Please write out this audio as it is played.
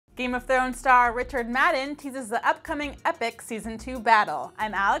Game of Thrones star Richard Madden teases the upcoming epic Season 2 battle.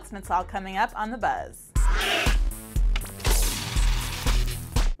 I'm Alex, and it's all coming up on The Buzz.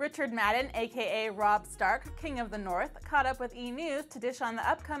 Richard Madden, aka Robb Stark, King of the North, caught up with E! News to dish on the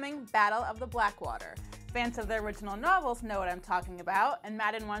upcoming Battle of the Blackwater. Fans of the original novels know what I'm talking about, and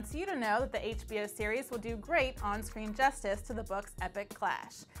Madden wants you to know that the HBO series will do great on-screen justice to the book's epic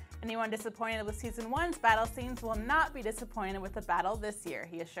clash. Anyone disappointed with Season 1's battle scenes will not be disappointed with the battle this year,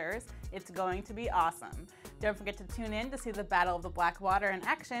 he assures. It's going to be awesome. Don't forget to tune in to see the Battle of the Blackwater in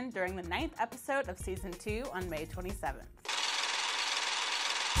action during the 9th episode of Season 2 on May 27th.